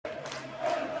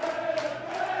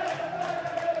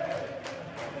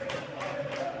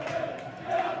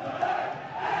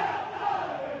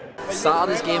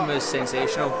Saturday's game was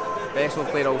sensational. Best we've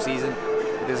played all season.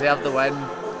 We deserved the win.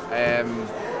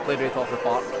 Played right off the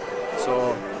park.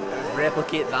 So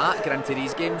replicate that, get into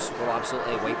these games, we'll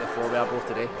absolutely wipe the floor with Arbroath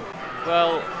today.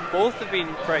 Well, both have been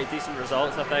pretty decent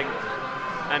results, I think.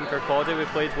 In Kirkcaldy we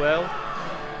played well.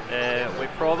 We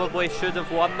probably should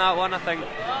have won that one. I think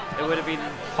it would have been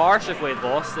harsh if we'd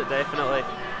lost it, definitely.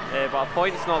 But a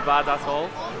point's not bad at all.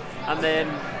 And then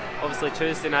obviously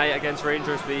Tuesday night against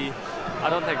Rangers, I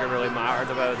don't think it really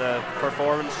mattered about the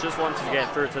performance, just wanted to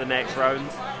get through to the next round.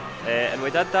 And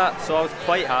we did that, so I was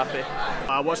quite happy.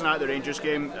 I wasn't at the Rangers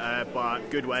game, but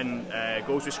good win.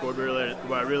 Goals we scored were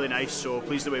really nice, so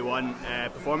pleased that we won.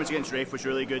 Performance against Rafe was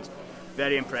really good.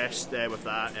 Very impressed with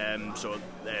that.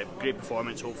 Great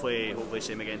performance. Hopefully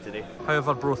same again today. How have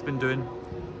Arbroath been doing?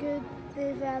 Good.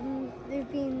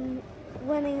 They've been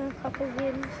winning a couple of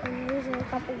games and losing a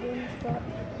couple of games, but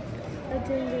they're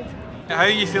doing good. How are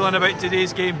you feeling about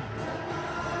today's game?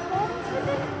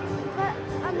 Confident, but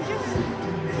I'm just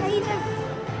kind of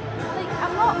like,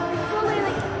 I'm not fully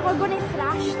like we're going to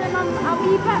thrash them. I'm a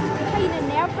wee bit kind of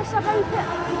nervous about it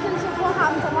because of what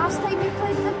happened the last time we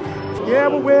played them. Yeah,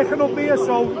 we're working up here,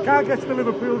 so we can't get to the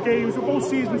Liverpool games. We're both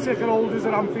season ticket holders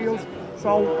at Anfield,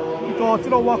 so we thought, you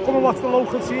know what, come and watch the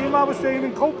local team. I was staying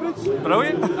in Culprits.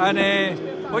 Brilliant.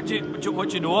 And what do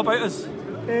you know about us?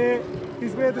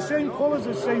 He's wear the same colours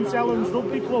as St Helens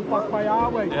Rugby Club back by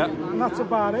our way, yeah. And that's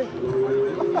about it.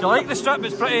 Do you like the strip?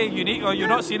 It's pretty unique. Or you've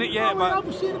not seen it yet, but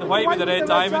the white with the red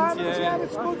diamonds. Yeah,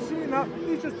 it's good seeing that.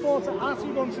 He just bought a hat he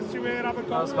wanted to wear.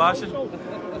 That's fashion. So,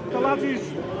 the lads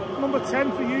who's number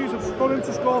 10 for you have stood him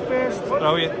to score first.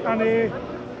 Brilliant. And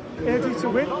Airdrie to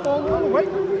win all the way.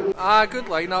 Good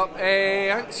lineup.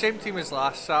 I think same team as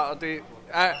last Saturday.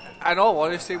 In all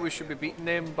honesty, we should be beating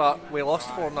them, but we lost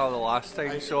 4-0 the last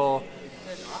time, so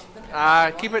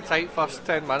keep it tight first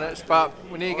 10 minutes, but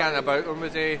we need to get about them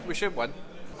today. We should win.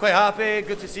 Quite happy,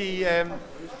 good to see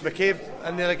McCabe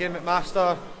in there again,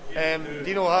 McMaster.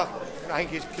 Dino, I think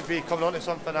he could be coming on to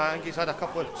something. I think he's had a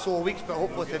couple of sore weeks, but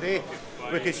hopefully today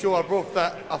we can show Arbroath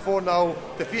that a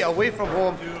 4-0 defeat away from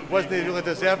home wasn't really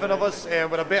deserving of us.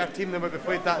 We're a better team than what we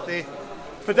played that day.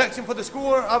 Prediction for the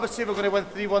score, I would say we're going to win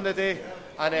 3-1 today,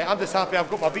 and I'm just happy I've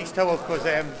got my beach towel because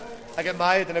I get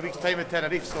married in a week's time in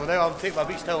Tenerife, so now I'm taking my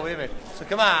beach towel with me. So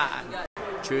come on!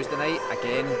 Tuesday night,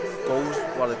 again, goals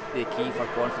were the key for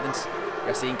confidence.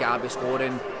 You're seeing Gabby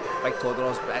scoring, Big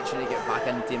Toddler's itching to get back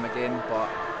in the team again, but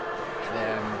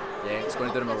yeah, it's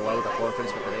going to do them a world of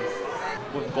confidence for today.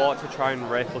 We've got to try and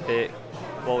replicate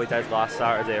what we did last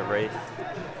Saturday at Rafe.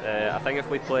 I think if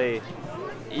we play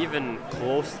even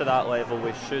close to that level,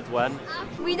 we should win.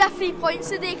 We need 3 points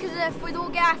today, because if we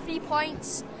don't get our 3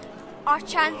 points, our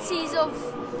chances of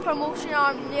promotion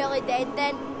are nearly dead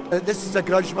then. This is a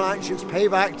grudge match, it's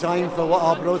payback time for what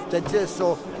Arbroath did to us,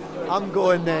 so I'm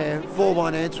going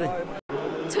 4-1 Airdrie.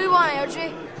 2-1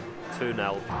 Airdrie.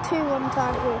 2-0. 2-1 to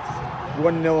Arbroath.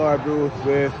 1-0 Arbroath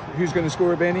with, who's going to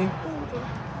score, Benny?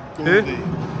 Who?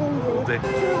 Goldie.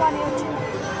 2-1 Airdrie.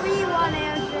 3-1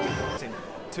 Airdrie.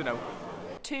 2-0.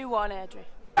 2-1 Airdrie.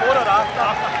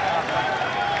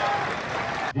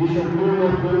 They shall know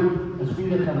your good as we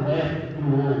that are left in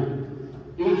woe.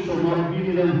 Age shall not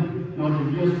weary them, nor the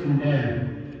years condemn.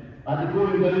 At the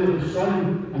going down of the sun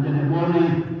and in the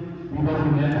morning, we will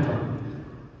remember.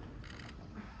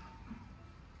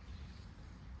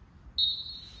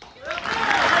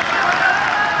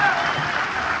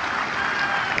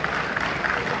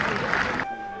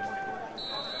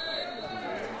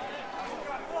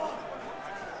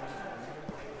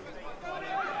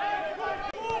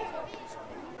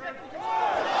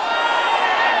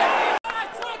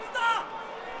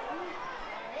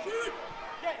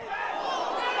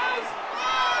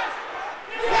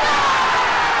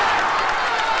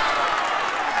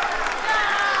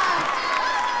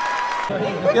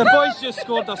 Your boys just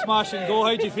scored a smashing goal.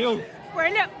 How do you feel?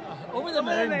 Brilliant. Over the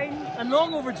moon. And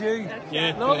long overdue.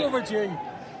 Yeah. Long overdue.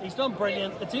 He's done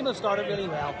brilliant. The team have started really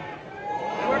well.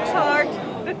 Works hard.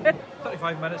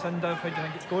 35 minutes in, Dave. How do you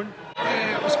think it's going?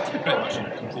 It was pretty much in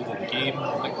control of the game.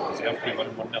 I think we deserve to be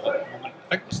winning 1-0 at the moment. I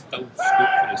think there's still scope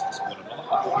for us to score another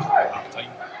goal before half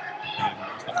time.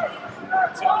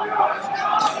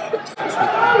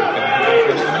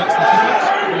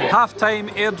 Half time,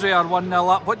 Airdrie are 1-0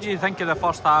 up. What do you think of the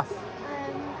first half?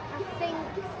 I think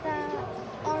that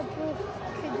Arbroath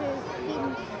could have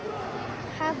been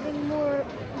having more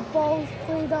balls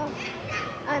played up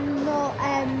and not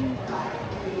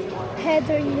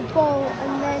headering the ball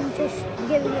and then just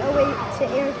giving it away to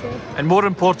Airdrie. And more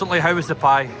importantly, how was the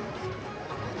pie?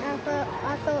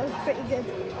 I thought it was pretty good.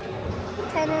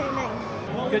 10 out of 9.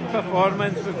 Good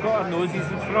performance. We've got our noses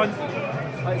in front.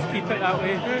 Let's keep it that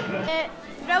way.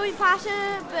 Brilliant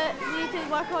passing, but we need to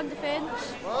work on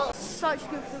defence. Such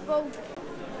good football.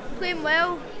 Playing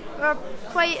well.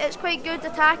 It's quite good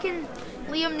attacking.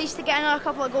 Liam needs to get another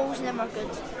couple of goals and then we're good.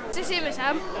 It's the same as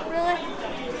him, really.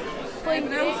 Playing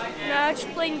great. No, just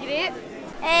playing great.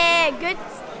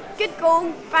 Good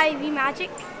goal by Wee Magic.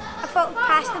 I thought we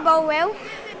passed the ball well.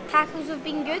 Tackles have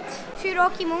been good. A few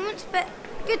rocky moments, but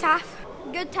good half.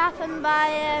 Good tapping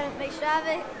by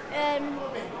McSTRAVAGANT.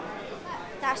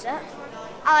 That's it.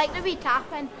 I like the wee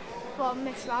tapping from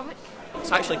McSTRAVAGANT.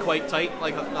 It's actually quite tight.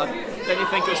 Like I didn't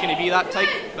think it was going to be that tight,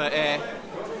 but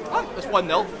it's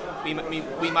 1-0.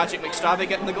 Wee Magic McSTRAVAGANT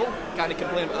getting the goal. Can't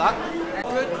complain about that.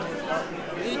 Good.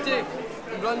 We need to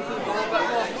run for the ball a bit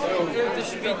more, improve the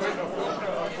speed,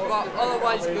 but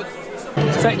otherwise good.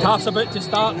 Second half's about to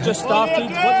start, just started. What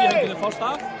do you think of the first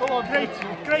half?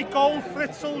 Great goal.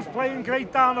 Fritzel's playing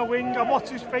great down the wing, and what's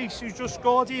his face, who's just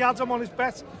scored, he had him on his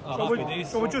bet.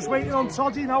 So we're just waiting on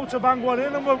Toddy now to bang one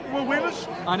in and we're winners.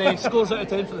 And he scores out of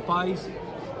 10 for the pies.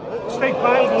 Steak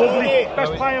pie, lovely.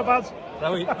 Best pie I've had.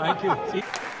 Brilliant, thank you.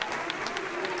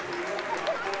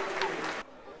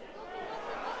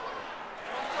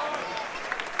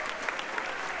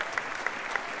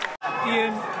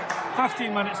 Ian,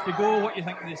 15 minutes to go. What do you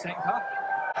think of the second half?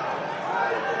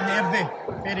 Nervy,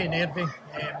 very nervy.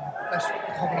 This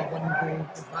having a 1-goal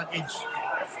advantage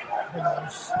when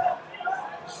there's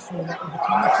so little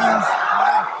between the teams.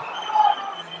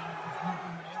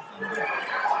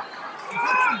 We've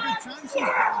had some good chances, but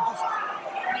we're just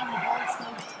playing the ball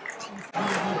still. Seems to be a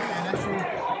little bit an issue.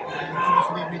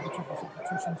 Obviously they've made the triple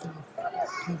substitution, so they've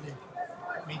clearly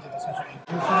made the decision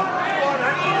to go for it.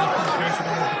 Pressure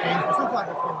on the defence, but so far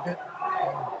they've held it.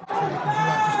 So we can do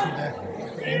that just to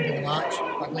the end of the match.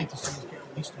 But I'd like to see us get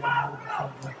at least 1 goal before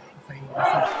the final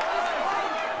whistle.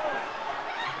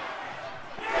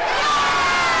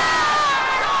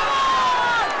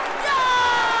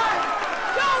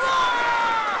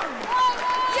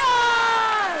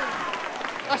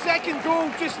 A second goal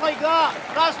just like that.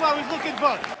 That's what I was looking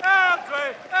for.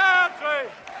 Airdrie! Airdrie!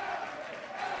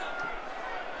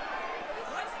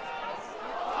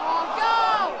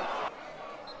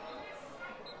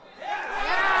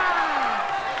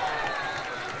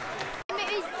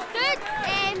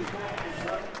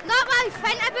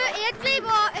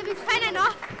 It was fun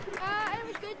enough. It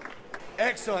was good.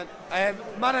 Excellent.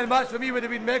 Man of the match for me would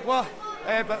have been Megwa,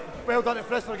 but well done to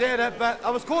Frisk for getting it. But I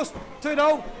was close,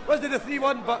 2-0. Wasn't it a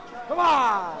 3-1, but come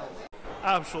on!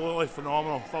 Absolutely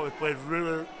phenomenal. Thought we played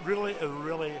really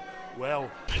well.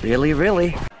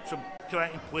 Really? Some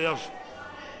cracking players.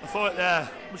 I thought,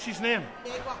 what's his name?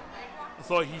 I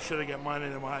thought he should have got man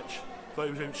of the match. Thought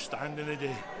he was outstanding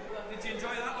today. Did you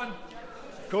enjoy that one?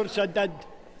 Of course I did.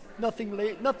 Nothing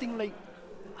like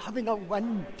having a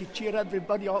win to cheer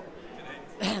everybody up.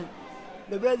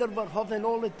 The weather we're having,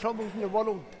 all the troubles in the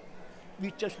world,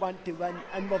 we just want to win,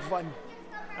 and we've won.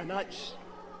 And that's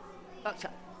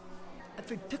it. If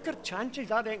we took our chances,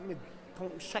 I reckon we'd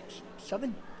come 6,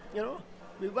 7, you know.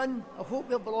 We win, I hope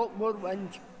we have a lot more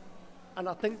wins, and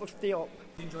I think we'll stay up.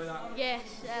 Did you enjoy that?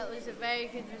 Yes, that was a very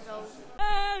good result.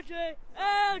 Airdrie!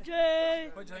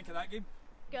 What did you think of that game?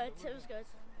 Good, it was good.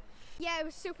 Yeah, it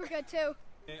was super good too.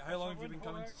 How long have you been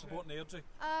coming to supporting Airdrie?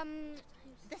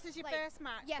 This is your first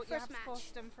match, yeah, but first you have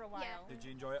supported them for a while. Yeah. Did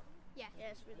you enjoy it? Yeah,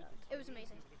 yes, we did. It was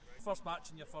amazing. First match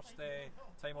and your first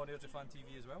time on Airdrie Fan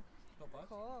TV as well. Not bad.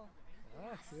 Cool.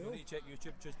 You need to check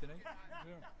YouTube Tuesday night.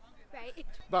 Right.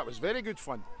 That was very good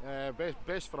fun.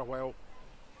 Best for a while.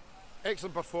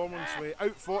 Excellent performance. We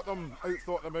outthought them,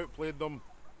 outplayed them.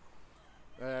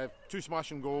 2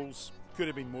 smashing goals. Could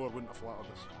have been more, wouldn't have flattered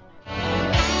us.